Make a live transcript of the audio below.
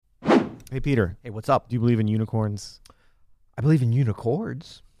Hey, Peter. Hey, what's up? Do you believe in unicorns? I believe in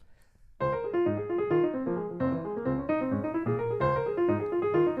unicorns.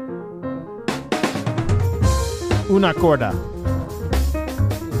 Una corda.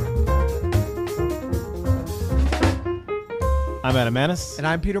 I'm Adam Manis. And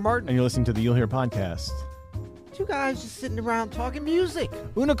I'm Peter Martin. And you're listening to the You'll Hear podcast. Two guys just sitting around talking music.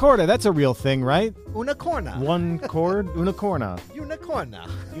 Una corda, that's a real thing, right? Una corna. One chord, una corna. Unicorna.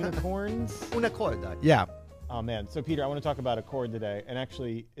 Unicorns? Una corda. Yeah. Oh, man. So, Peter, I want to talk about a chord today. And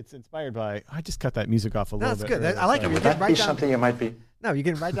actually, it's inspired by... I just cut that music off a little bit. That's good. I like it. Would that be something you might be? No, you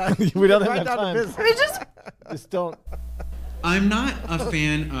can write down. We don't have write enough down time. the business. Just don't... I'm not a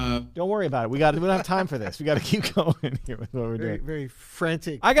fan of... Don't worry about it. We don't have time for this. We got to keep going here with what we're Very, doing. very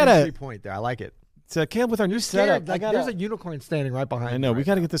frantic. I gotta- entry point there. I like it. So, Caleb, with our new setup, Like, there's a unicorn standing right behind. I know. you We right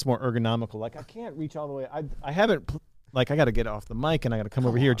got to now. get this more ergonomical. Like, I can't reach all the way. I haven't... I got to get off the mic and I got to come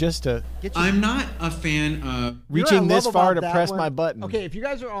over here just to... Get you- I'm not a fan of... You know what I reaching this love far about to that press one? my button. Okay, if you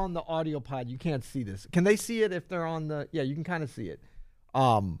guys are on the audio pod, you can't see this. Can they see it if they're on the? Yeah, you can kind of see it.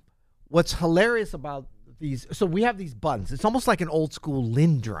 What's hilarious about these? So we have these buttons. It's almost like an old school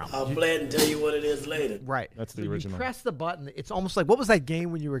Lindrum. I'll play it and tell you what it is later. Right. That's the So original. You press the button. It's almost like, what was that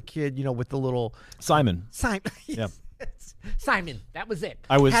game when you were a kid? You know, with the little Simon. Simon. Yep. Simon. That was it.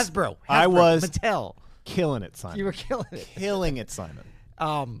 I was- Hasbro. I was- Mattel. Killing it, Simon. You were killing it. Killing it, Simon.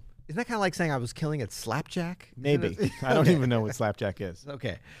 Isn't that kind of like saying I was killing at Slapjack? Maybe. I don't even know what slapjack is.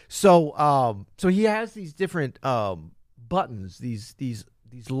 Okay, so so he has these different buttons, these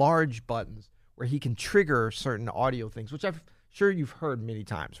large buttons where he can trigger certain audio things, which I'm sure you've heard many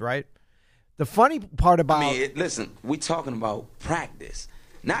times, right? The funny part about Listen, we talking about practice,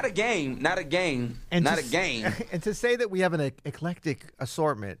 not a game, not a game. and to say that we have an eclectic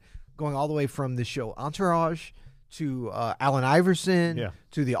assortment going all the way from the show Entourage to Allen Iverson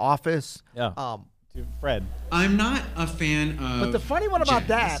to The Office. Yeah. To Fred. I'm not a fan of... But the funny one about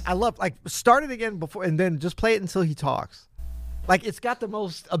that, I love, like, start it again before and then just play it until he talks. Like, it's got the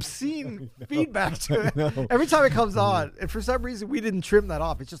most obscene feedback to it. Every time it comes on, and for some reason we didn't trim that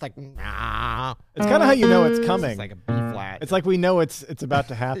off. It's just like, nah. It's kind of how you know it's coming. It's like a B flat. It's like we know it's about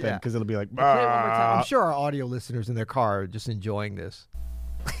to happen because it'll be like... Play it one more time. I'm sure our audio listeners in their car are just enjoying this.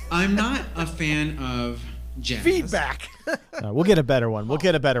 I'm not a fan of jazz. Feedback. We'll get a better one. We'll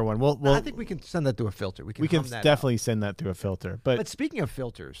get a better one. We'll I think we can send that through a filter. We can hum that definitely out. send that through a filter. But speaking of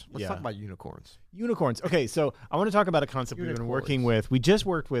filters, let's Yeah. talk about unicorns. Unicorns. Okay, so I want to talk about a concept we've been working with. We just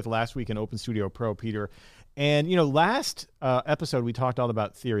worked with last week in Open Studio Pro, Peter. And, last episode we talked all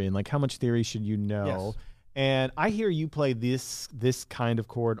about theory and, like, how much theory should you know. Yes. And I hear you play this kind of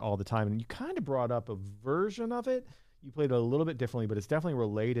chord all the time. And you kind of brought up a version of it. You played it a little bit differently, but it's definitely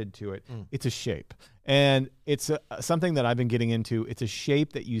related to it. It's a shape. And it's something that I've been getting into. It's a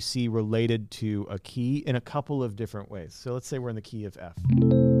shape that you see related to a key in a couple of different ways. So let's say we're in the key of F.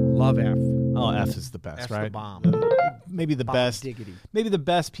 Love F. Oh, F is the best, F's right? the bomb. Maybe the Bomb best. diggity. Maybe the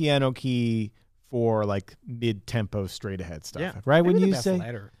best piano key for like mid-tempo, straight-ahead stuff. Yeah. Right? Maybe when the you best say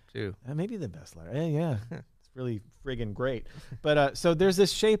letter, too. maybe the best letter. Yeah. It's really friggin' great. But so there's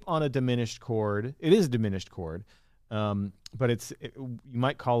this shape on a diminished chord. It is a diminished chord. But you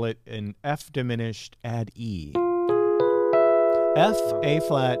might call it an F diminished add E. F, A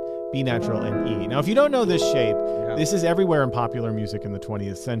flat, B natural, and E. Now, if you don't know this shape, this is everywhere in popular music in the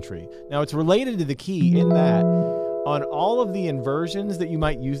 20th century. Now, it's related to the key in that on all of the inversions that you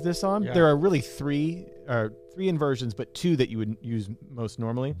might use this on, there are really three inversions, but two that you would use most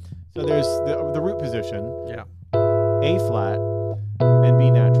normally. So there's the root position, A flat, and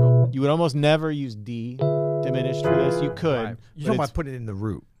B natural. You would almost never use D diminished for this. You could. Right. You don't want to put it in the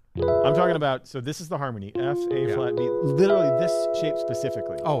root. I'm talking about, so this is the harmony, F, A flat, B, literally this shape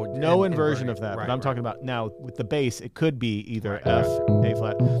specifically. Oh, no inversion of that, right, but I'm talking about now with the bass, it could be either F, A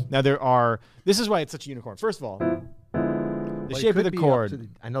flat. Now this is why it's such a unicorn. First of all, the shape of the chord.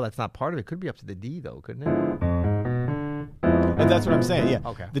 I know that's not part of it. It could be up to the D, though, couldn't it? And that's what I'm saying, yeah.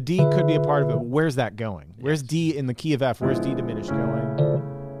 Okay. The D could be a part of it. Where's that going? Where's D in the key of F? Where's D diminished going?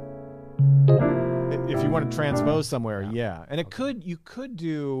 If you want to transpose somewhere, yeah. And you could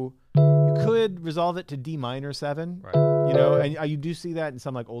resolve it to D minor 7. Right. And you do see that in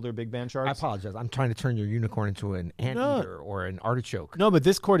some like older big band charts. I apologize. I'm trying to turn your unicorn into an anteater or an artichoke. No, but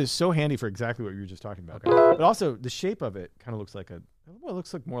this chord is so handy for exactly what you were just talking about. Okay. But also the shape of it kind of looks like it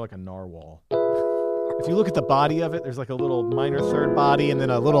looks like more like a narwhal. If you look at the body of it, there's like a little minor third body and then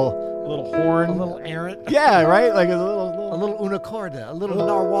a little horn. A little errant. Yeah, right? Like a little unicorda, a little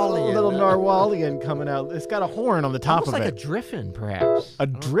narwhalian. A little narwhalian coming out. It's got a horn on the top Almost of like it. a driffin, perhaps. A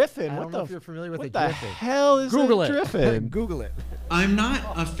driffin? I don't know if you're familiar with a what the driffin. hell is Google a it. driffin? Google it. I'm not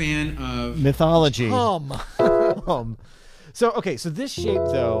a fan of mythology. Hum. So this shape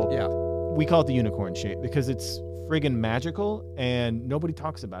though, Yeah. we call it the unicorn shape because it's friggin' magical and nobody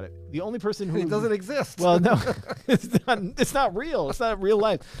talks about it. The only person who It doesn't exist. Well, no, it's not real. It's not real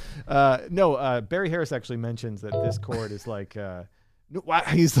life. Barry Harris actually mentions that this chord is like.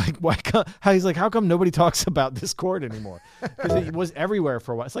 He's like, how come nobody talks about this chord anymore? Because it was everywhere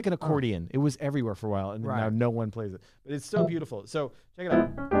for a while. It's like an accordion. It was everywhere for a while, and now no one plays it. But it's so beautiful. So check it out.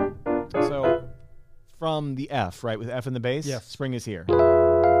 So from the F, right, with F in the bass, spring is here. Yeah.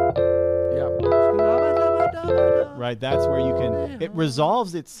 Right, that's where you can. It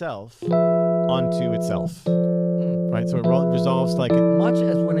resolves itself onto itself. Right, so it resolves like Much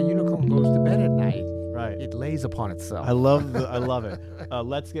as when a unicorn goes to bed at night. Right. It lays upon itself. I love it.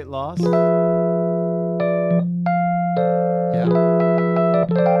 Let's Get Lost. Yeah.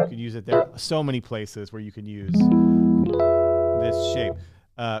 You could use it there. So many places where you can use this shape.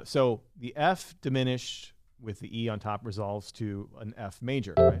 So the F diminished with the E on top resolves to an F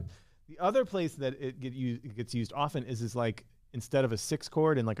major, right? The other place that it gets used often is like instead of a 6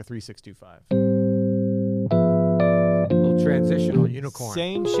 chord in like a 3-6-2-5. Transitional unicorn.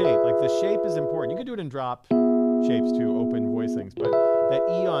 Same shape. Like the shape is important. You can do it in drop shapes too, open voice things, but that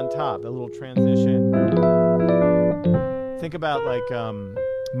E on top, that little transition. Think about like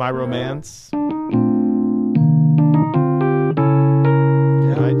My Romance. Yeah.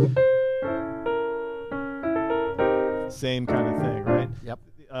 Right? Same kind of thing, right? Yep.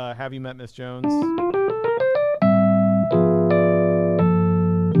 Have You Met Miss Jones?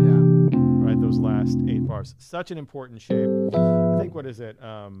 Those last 8 bars. Such an important shape. I think, what is it?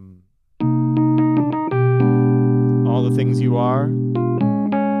 All the Things You Are.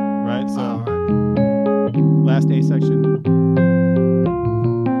 Right? So, last A section.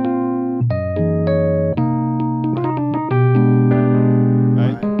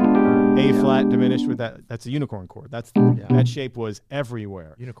 Right? A flat diminished with that. That's a unicorn chord. That shape was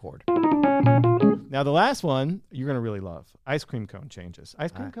everywhere. Unicorn. Now, the last one you're going to really love. Ice cream cone changes.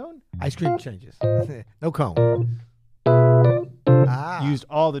 Ice cream cone? Ice cream changes. No cone. Used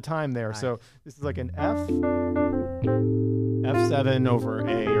all the time there. Nice. So this is like an F7 over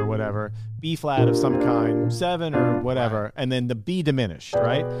A or whatever, B flat of some kind, 7 or whatever, and then the B diminished,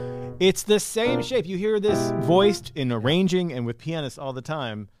 right? It's the same shape. You hear this voiced in arranging and with pianists all the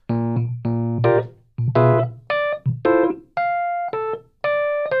time.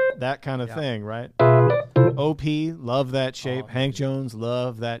 That kind of thing, right? OP, love that shape. Hank Jones,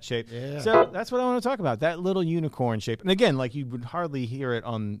 love that shape. Yeah. So that's what I want to talk about, that little unicorn shape. And again, like you would hardly hear it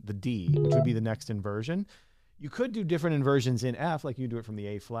on the D, which would be the next inversion. You could do different inversions in F, like you do it from the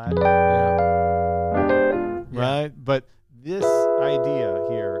A flat. Right? But this idea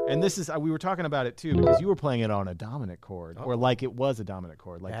here, and this is, we were talking about it too, because you were playing it on a dominant chord, or like it was a dominant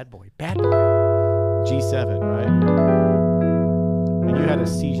chord. Like Bad boy. G7, right? And you had a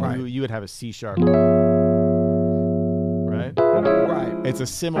C, you would have a C sharp, right? Right. It's a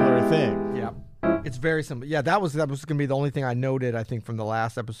similar thing. Yeah. It's very similar. Yeah, that was going to be the only thing I noted, I think, from the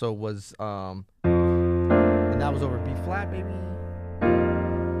last episode was, and that was over B flat, baby.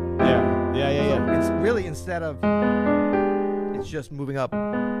 Yeah. It's really, instead of, it's just moving up.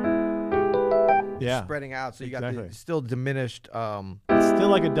 Yeah. Spreading out, so you got the still diminished. It's still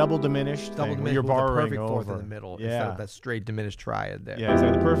like a double diminished thing. You're borrowing perfect over. fourth in the middle instead of that straight diminished triad there. Yeah,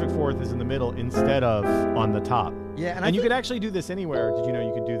 so the perfect fourth is in the middle instead of on the top. Yeah, and you could actually do this anywhere. Did you know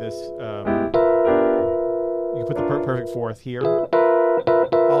you could do this? You could put the perfect fourth here.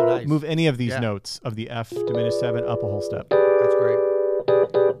 Oh, nice. Move any of these notes of the F diminished 7 up a whole step. That's great.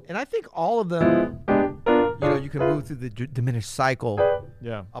 And I think all of them, you can move through the diminished cycle.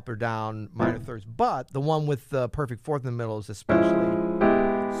 Yeah. Up or down, minor thirds. But the one with the perfect fourth in the middle is especially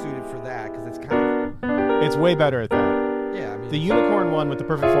suited for that because it's kind of... It's way better at that. Yeah. I mean, the unicorn one with the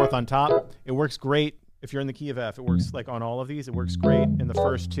perfect fourth on top, it works great if you're in the key of F. It works like on all of these. It works great in the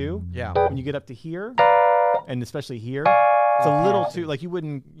first 2. Yeah. When you get up to here, and especially here, it's a little too... Like you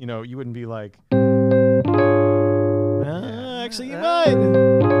wouldn't be like... Actually, you might. If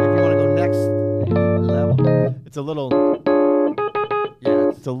you want to go next level. It's a little...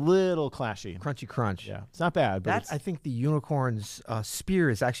 It's a little clashy. Crunchy crunch. Yeah. It's not bad, but I think the unicorn's spear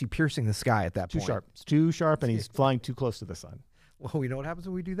is actually piercing the sky at that point. Too sharp. It's too sharp, and he's flying too close to the sun. Well, we know what happens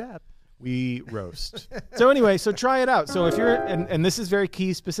when we do that. We roast. So anyway, try it out. So if you're, and this is very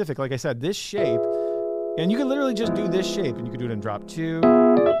key specific, like I said, this shape, and you can literally just do this shape, and you can do it in drop 2.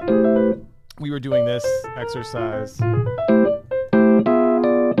 We were doing this exercise.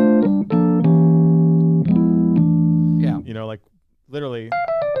 Yeah. Like literally,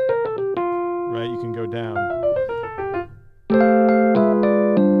 right? You can go down.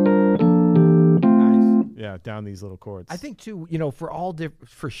 down these little chords. I think too,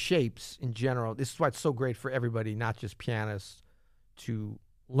 for shapes in general, this is why it's so great for everybody, not just pianists, to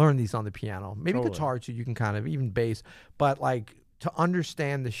learn these on the piano. Maybe Totally. guitar too, you can kind of, even bass, but like to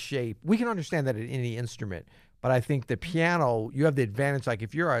understand the shape. We can understand that at any instrument, but I think the piano, you have the advantage. Like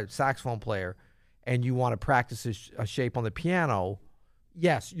if you're a saxophone player and you want to practice a shape on the piano,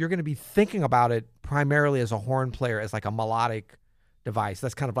 yes, you're going to be thinking about it primarily as a horn player, as like a melodic device.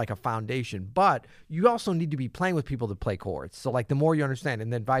 That's kind of like a foundation. But you also need to be playing with people to play chords. So like the more you understand,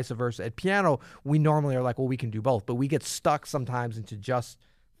 and then vice versa. At piano, we normally are like, well, we can do both, but we get stuck sometimes into just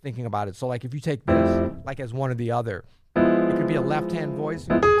thinking about it. So like if you take this like as one or the other, it could be a left-hand voice.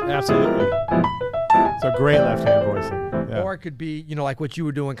 Absolutely. So great left-hand voicing. Yeah. Or it could be, like what you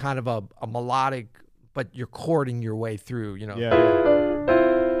were doing, kind of a melodic, but you're chording your way through, Yeah.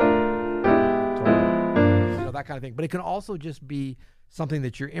 Totally. That kind of thing. But it can also just be something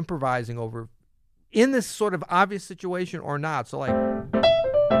that you're improvising over in this sort of obvious situation or not. So like,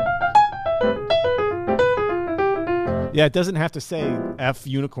 Yeah, it doesn't have to say F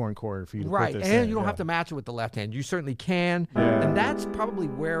unicorn chord for you to right, put this and in. you don't Yeah. have to match it with the left hand. You certainly can. Yeah. And that's probably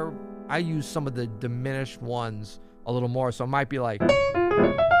where I use some of the diminished ones a little more. So it might be like,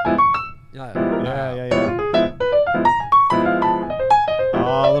 Yeah.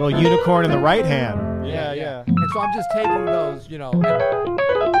 Oh, a little unicorn in the right hand. Yeah. And so I'm just taking those,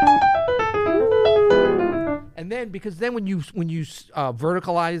 and then because then when you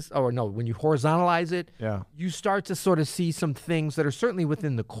verticalize, or no, when you horizontalize it, Yeah. you start to sort of see some things that are certainly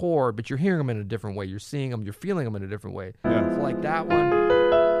within the chord, but you're hearing them in a different way. You're seeing them, you're feeling them in a different way. Yeah. So like that one,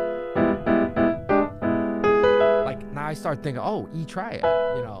 like now I start thinking, oh, E triad,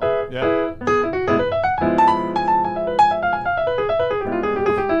 Yeah.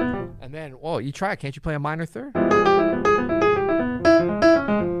 and then, whoa, E triad, can't you play a minor third? And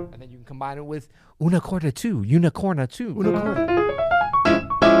then you can combine it with una corda two, unicorna two.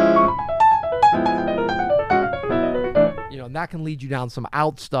 And that can lead you down some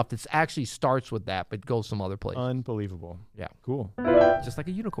out stuff that actually starts with that, but goes some other place. Unbelievable. Yeah. Cool. Just like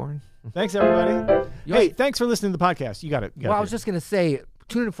a unicorn. Thanks, everybody. You Hey, also- thanks for listening to the podcast. You got it. Well, I was just going to say,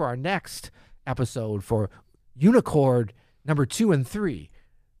 tune in for our next episode for Unicord number 2 and 3.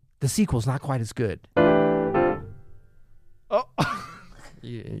 The sequel's not quite as good. Oh.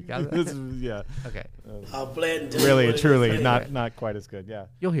 You got it? This is, yeah. Okay. I'll play it and tell you Really, what it is truly, later. not quite as good. Yeah.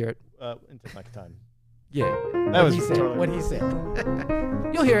 You'll hear it. Until next time. Yeah. That was he said. totally What he said.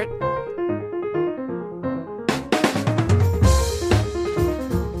 You'll hear it.